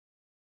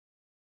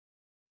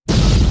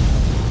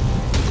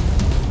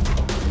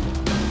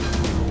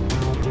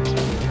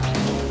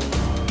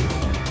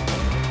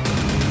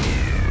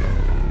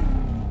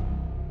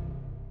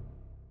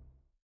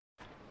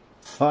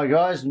Hi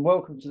guys, and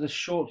welcome to this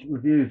short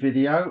review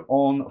video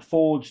on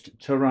Forged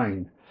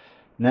Terrain.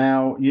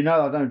 Now, you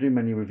know I don't do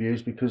many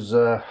reviews because,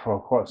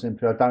 well, quite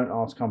simply, I don't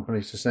ask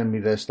companies to send me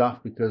their stuff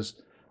because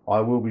I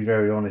will be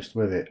very honest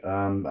with it,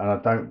 and I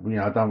don't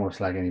want to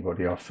slag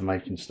anybody off for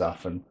making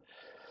stuff. And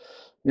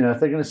if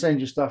they're going to send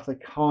you stuff, they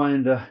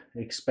kind of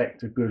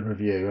expect a good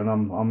review, and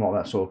I'm not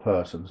that sort of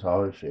person.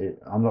 So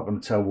I'm not going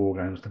to tell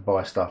Wargames to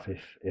buy stuff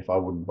if I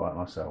wouldn't buy it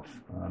myself,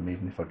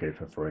 even if I get it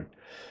for free.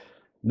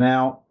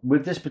 Now,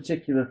 with this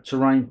particular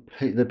terrain,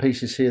 the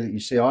pieces here that you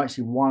see, I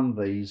actually won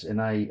these in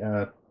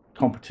a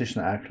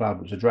competition at our club.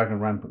 It was a Dragon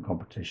Rampant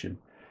competition,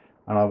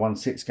 and I won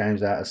 6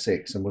 games out of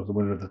 6 and was the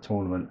winner of the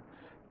tournament.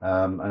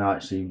 And I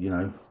actually,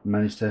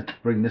 managed to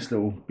bring this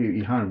little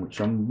beauty home, which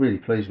I'm really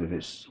pleased with.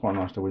 It's quite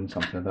nice to win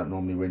something. I don't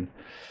normally win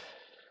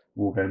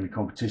wargaming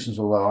competitions,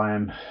 although I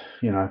am,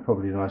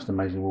 probably the most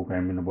amazing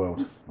wargamer in the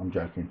world. I'm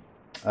joking.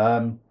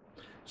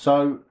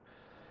 So,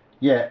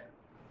 yeah.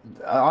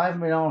 I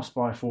haven't been asked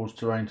by Forged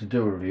Terrain to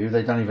do a review.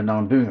 They don't even know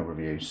I'm doing a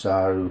review.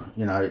 So,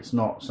 it's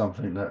not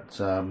something that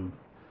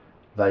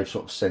they've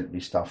sort of sent me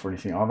stuff or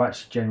anything. I've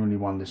actually genuinely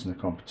won this in the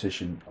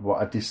competition. But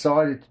I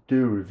decided to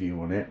do a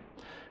review on it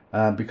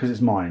because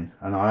it's mine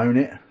and I own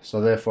it. So,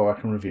 therefore, I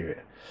can review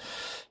it.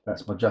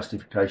 That's my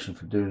justification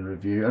for doing the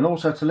review. And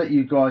also to let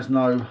you guys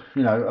know,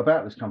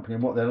 about this company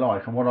and what they're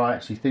like and what I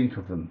actually think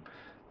of them.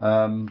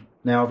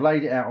 Now I've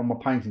laid it out on my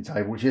painting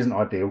table, which isn't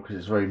ideal because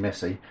it's very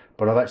messy,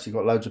 but I've actually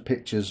got loads of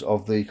pictures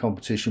of the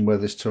competition where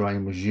this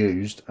terrain was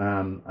used,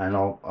 and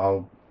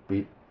I'll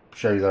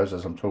show you those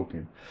as I'm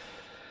talking.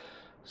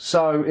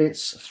 So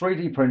it's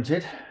 3D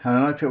printed, and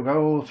I know people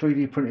go, oh,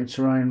 3D printed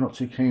terrain, not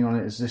too keen on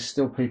it. There's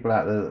still people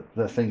out there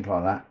that think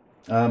like that.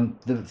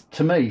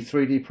 To me,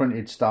 3D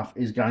printed stuff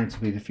is going to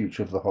be the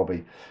future of the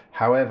hobby.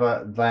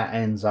 However that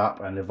ends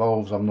up and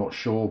evolves, I'm not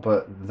sure,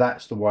 but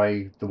that's the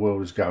way the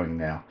world is going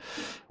now.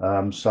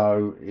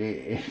 So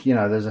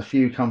there's a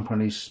few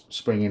companies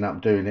springing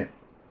up doing it,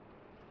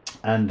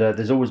 and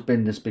there's always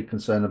been this big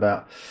concern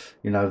about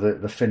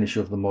the finish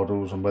of the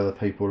models and whether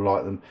people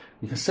like them.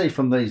 You can see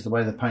from these the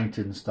way they're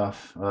painted and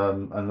stuff,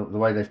 and the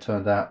way they've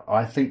turned out.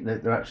 I think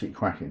that they're absolutely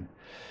cracking.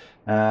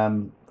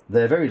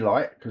 They're very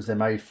light because they're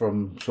made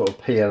from sort of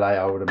PLA,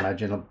 I would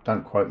imagine.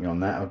 Don't quote me on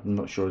that. I'm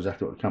not sure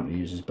exactly what the company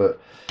uses,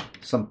 but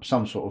some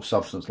sort of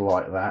substance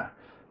like that.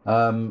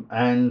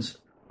 And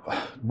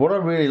what I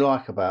really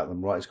like about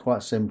them, right, is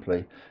quite simply,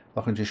 if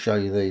I can just show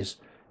you these,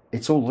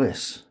 it's all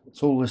this.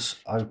 It's all this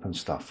open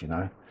stuff,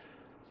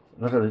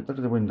 Look at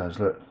the windows,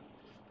 look.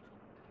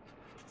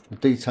 The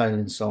detail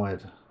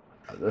inside.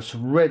 It's a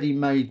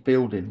ready-made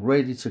building,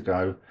 ready to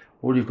go.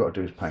 All you've got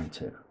to do is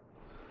paint it.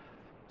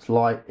 It's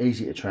light,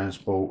 easy to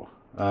transport,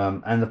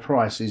 and the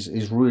price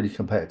is really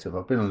competitive.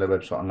 I've been on their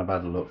website and I've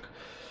had a look.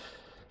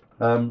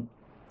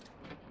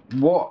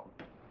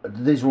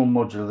 These are all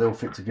modular, they all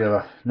fit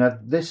together. Now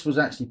this was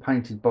actually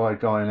painted by a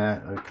guy in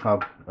our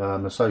club,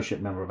 an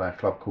associate member of our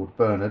club called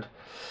Bernard,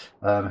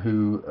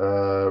 who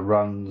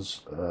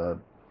runs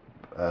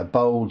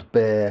Bold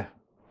Bear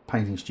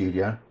Painting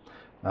Studio.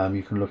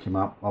 You can look him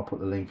up. I'll put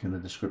the link in the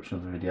description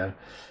of the video.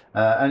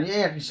 And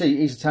yeah, you can see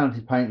he's a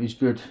talented painter. He's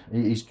good.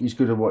 He's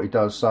good at what he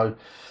does. So,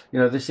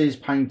 this is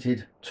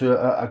painted to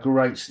a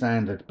great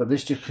standard. But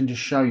this can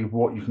just show you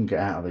what you can get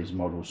out of these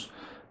models.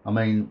 I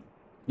mean,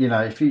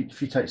 if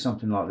you take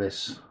something like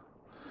this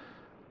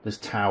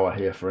tower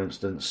here, for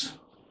instance,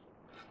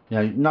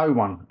 no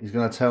one is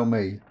going to tell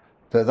me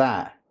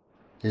that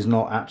is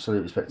not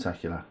absolutely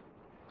spectacular.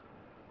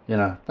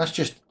 That's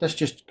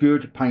just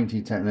good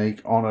painting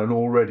technique on an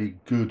already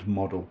good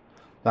model.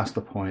 That's the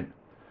point.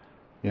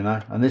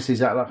 And this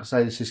is, like I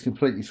say, this is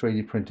completely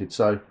 3D printed.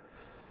 So,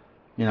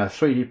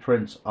 3D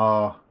prints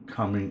are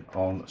coming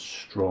on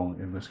strong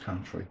in this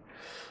country.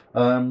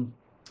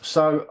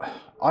 So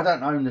I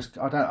don't own this.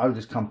 I don't owe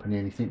this company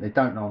anything. They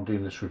don't know I'm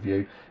doing this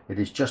review. It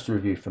is just a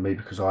review for me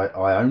because I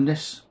own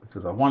this,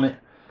 because I won it,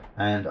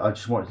 and I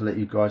just wanted to let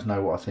you guys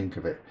know what I think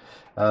of it.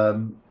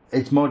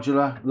 It's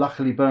modular.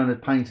 Luckily,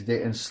 Bernard painted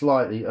it in a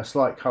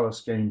slight colour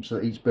scheme so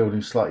that each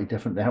building's slightly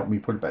different to help me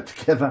put it back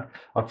together.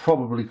 I'd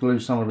probably glue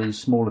some of these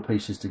smaller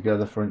pieces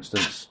together, for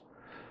instance.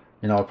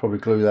 I'd probably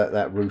glue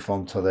that roof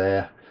onto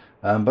there.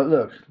 But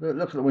look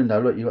at the window.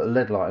 Look, you've got a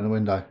LED light in the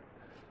window.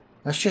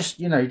 That's just,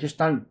 you just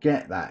don't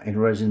get that in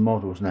resin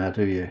models now,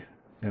 do you?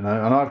 And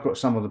I've got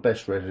some of the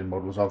best resin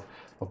models. I've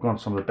gone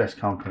to some of the best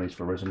companies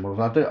for resin models.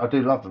 I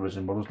do love the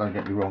resin models, don't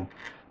get me wrong.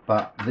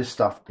 But this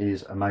stuff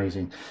is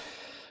amazing.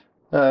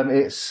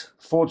 It's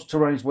Forged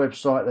Terrain's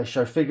website. They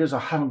show figures. I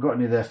haven't got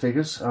any of their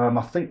figures.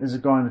 I think there's a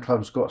guy in the club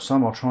who's got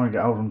some. I'll try and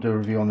get hold of them and do a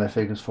review on their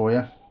figures for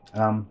you.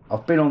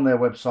 I've been on their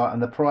website,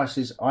 and the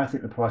prices, I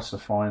think the prices are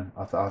fine.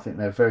 I think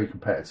they're very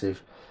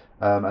competitive.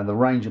 And the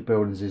range of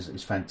buildings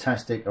is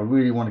fantastic. I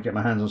really want to get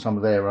my hands on some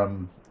of their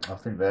I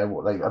think they're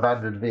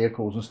abandoned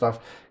vehicles and stuff,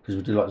 because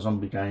we do like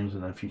zombie games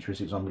and then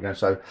futuristic zombie games.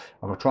 So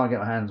I'm going to try and get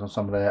my hands on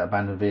some of their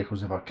abandoned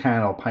vehicles. If I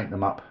can, I'll paint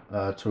them up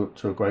to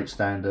a great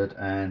standard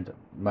and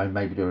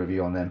maybe do a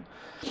review on them.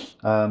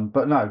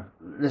 But no,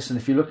 listen,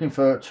 if you're looking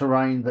for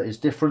terrain that is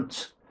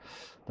different,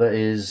 that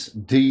is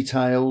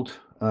detailed.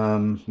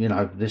 You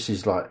know, this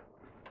is like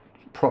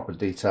proper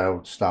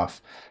detailed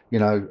stuff, you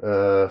know,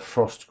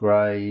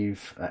 Frostgrave,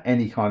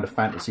 any kind of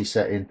fantasy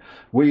setting.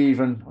 We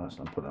even, let's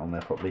not put it on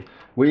there properly,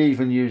 we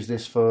even use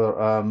this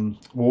for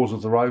Wars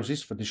of the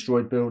Roses, for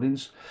destroyed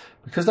buildings,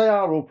 because they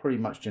are all pretty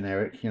much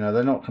generic, you know,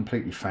 they're not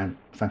completely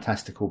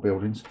fantastical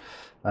buildings.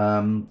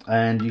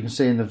 And you can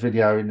see in the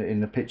video, in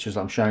the pictures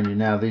I'm showing you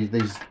now,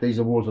 these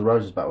are Wars of the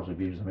Roses battles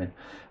we've used them in,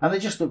 and they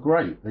just look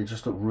great. They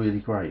just look really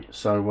great.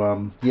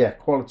 So yeah,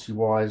 quality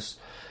wise,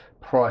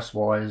 price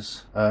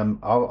wise,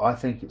 I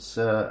think it's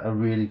a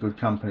really good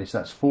company. So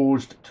that's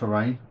Forged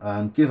Terrain.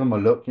 Give them a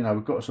look. You know,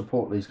 we've got to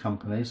support these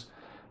companies,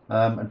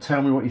 and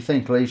tell me what you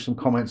think. Leave some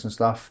comments and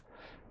stuff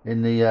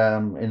in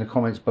the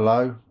comments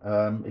below.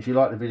 If you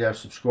like the video,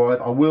 subscribe.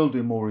 I will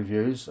do more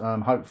reviews.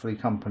 Hopefully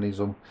companies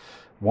will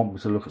want me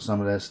to look at some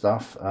of their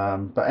stuff,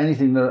 but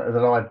anything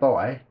that I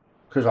buy,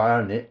 because I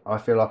own it, I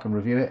feel I can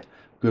review it,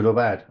 good or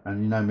bad.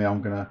 And you know me,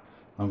 I'm gonna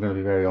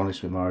be very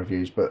honest with my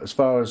reviews. But as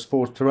far as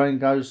Forged Terrain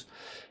goes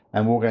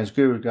and Wargames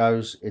Guru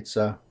goes, it's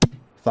a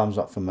thumbs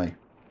up for me.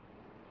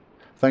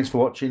 Thanks for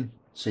watching.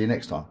 See you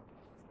next time.